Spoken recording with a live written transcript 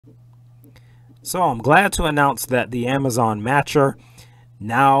So I'm glad to announce that the Amazon Matcher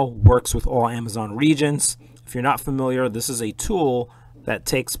now works with all Amazon regions. If you're not familiar, this is a tool that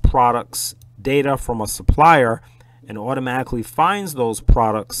takes products data from a supplier and automatically finds those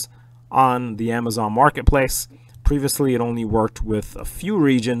products on the Amazon marketplace. Previously, it only worked with a few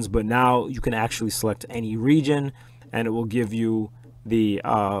regions, but now you can actually select any region and it will give you the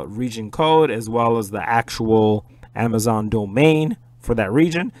region code as well as the actual Amazon domain for that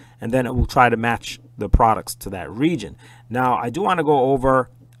region, and then it will try to match the products to that region. Now, I do want to go over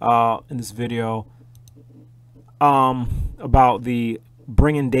in this video about the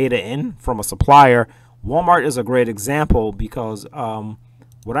bringing data in from a supplier. Walmart is a great example because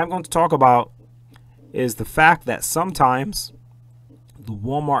what I'm going to talk about is the fact that sometimes the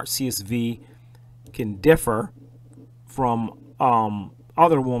Walmart CSV can differ from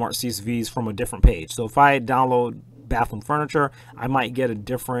other Walmart CSVs from a different page. So if I download bathroom furniture, I might get a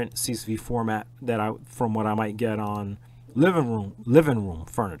different CSV format from what I might get on living room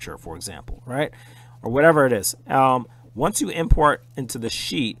furniture, for example, right? Or whatever it is. Once you import into the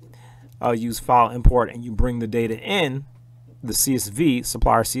sheet, use file import, and you bring the data in, the CSV,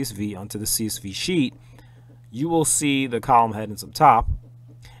 supplier CSV, onto the CSV sheet, you will see the column headings up top.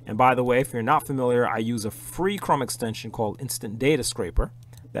 And by the way, if you're not familiar, I use a free Chrome extension called Instant Data Scraper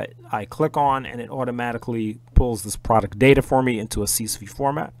that I click on, and it automatically pulls this product data for me into a CSV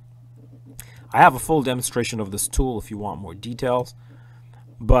format. I have a full demonstration of this tool if you want more details.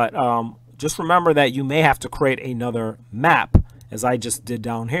 But just remember that you may have to create another map, as I just did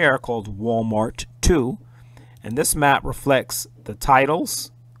down here, called Walmart 2. And this map reflects the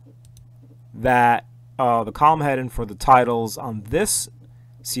titles that the column heading for the titles on this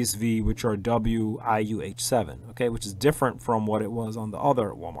CSV, which are WIUH7, okay, which is different from what it was on the other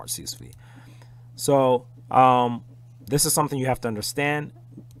Walmart CSV. So this is something you have to understand,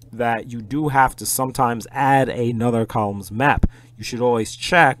 that you do have to sometimes add another columns map. You should always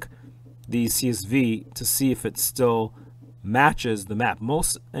check the CSV to see if it still matches the map.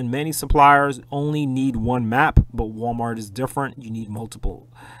 Most and many suppliers only need one map, but Walmart is different. You need multiple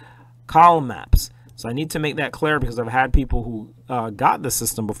column maps. So I need to make that clear because I've had people who got the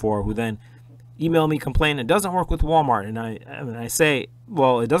system before who then email me complaining it doesn't work with Walmart. And I say,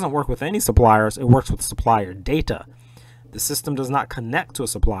 well, it doesn't work with any suppliers. It works with supplier data. The system does not connect to a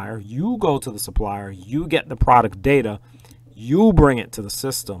supplier. You go to the supplier, you get the product data, you bring it to the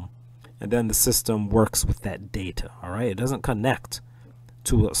system, and then the system works with that data. All right, it doesn't connect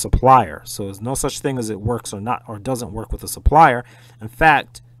to a supplier. So there's no such thing as it works or not, or doesn't work with a supplier. In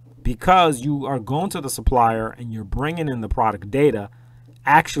fact, because you are going to the supplier and you're bringing in the product data,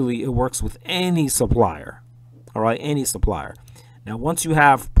 actually it works with any supplier. All right, any supplier. Now, once you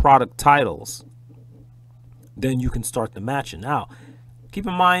have product titles, then you can start the matching. Now, keep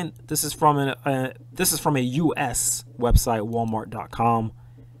in mind this is from a U.S. website, Walmart.com,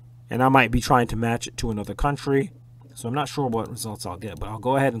 and I might be trying to match it to another country. So I'm not sure what results I'll get, but I'll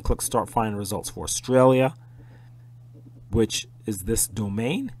go ahead and click Start Finding Results for Australia, which is this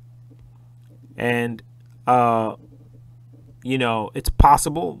domain. And you know, it's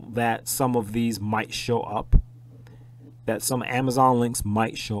possible that some of these might show up, that some Amazon links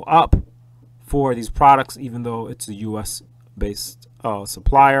might show up for these products, even though it's a US based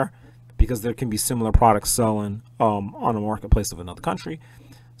supplier, because there can be similar products selling on a marketplace of another country.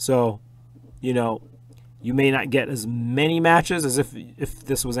 So, you know, you may not get as many matches as if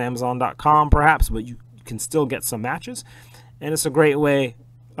this was Amazon.com perhaps, but you can still get some matches. And it's a great way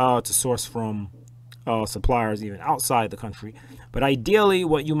to source from suppliers even outside the country. But ideally,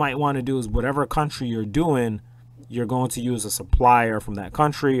 what you might want to do is whatever country you're doing, you're going to use a supplier from that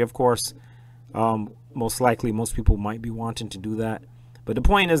country. Of course, most likely most people might be wanting to do that. But the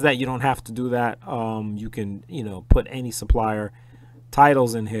point is that you don't have to do that. You can, you know, put any supplier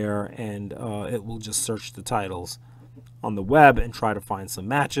titles in here, and it will just search the titles on the web and try to find some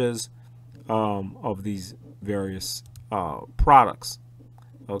matches of these various products.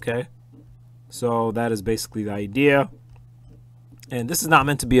 Okay, so that is basically the idea, and this is not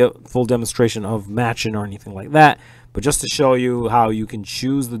meant to be a full demonstration of matching or anything like that, but just to show you how you can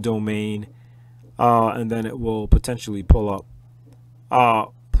choose the domain, and then it will potentially pull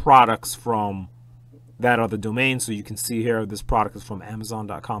up products from that other domain. So you can see here this product is from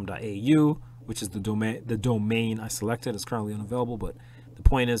amazon.com.au, which is the domain I selected. It's currently unavailable, but the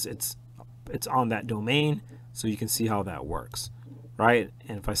point is it's on that domain, so you can see how that works, right?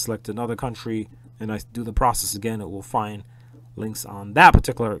 And if I select another country and I do the process again, it will find links on that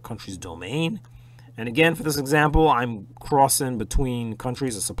particular country's domain. And again, for this example, I'm crossing between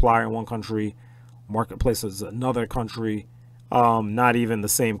countries, a supplier in one country, marketplace is another country, not even the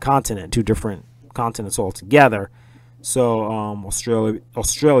same continent, two different continents altogether. So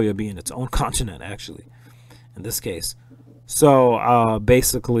Australia being its own continent, actually, in this case. So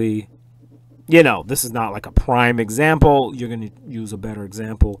basically, you know, this is not like a prime example. You're going to use a better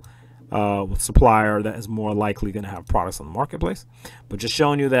example with Supplier that is more likely going to have products on the marketplace. But just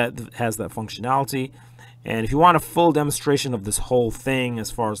showing you that it has that functionality. And if you want a full demonstration of this whole thing,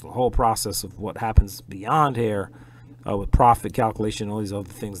 as far as the whole process of what happens beyond here, with profit calculation, all these other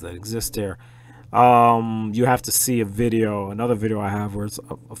things that exist here, you have to see a video, another video I have where it's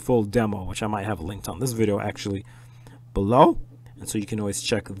a full demo, which I might have linked on this video actually below. And so you can always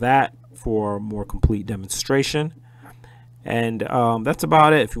check that for a more complete demonstration. And that's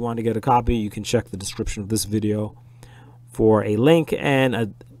about it. If you want to get a copy, you can check the description of this video for a link,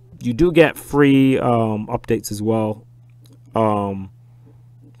 and you do get free updates as well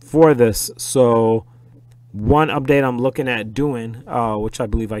for this. So one update I'm looking at doing, which I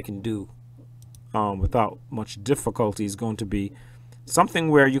believe I can do without much difficulty, is going to be something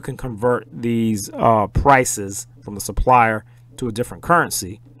where you can convert these prices from the supplier to a different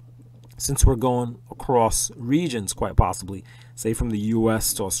currency. Since we're going across regions, quite possibly, say from the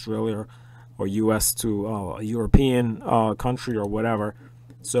US to Australia, or US to a European country or whatever.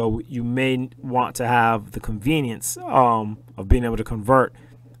 So you may want to have the convenience of being able to convert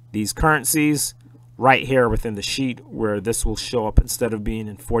these currencies right here within the sheet, where this will show up instead of being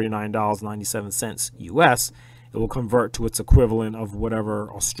in $49.97 US, it will convert to its equivalent of whatever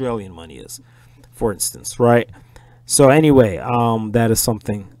Australian money is, for instance, right? So anyway, that is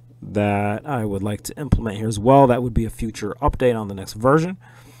something that I would like to implement here as well. That would be a future update on the next version.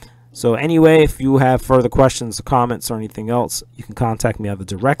 So anyway, if you have further questions or comments or anything else, you can contact me either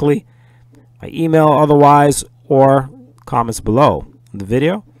directly, by email otherwise, or comments below in the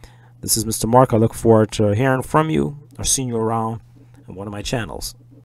video. This is Mr. Mark. I look forward to hearing from you or seeing you around on one of my channels.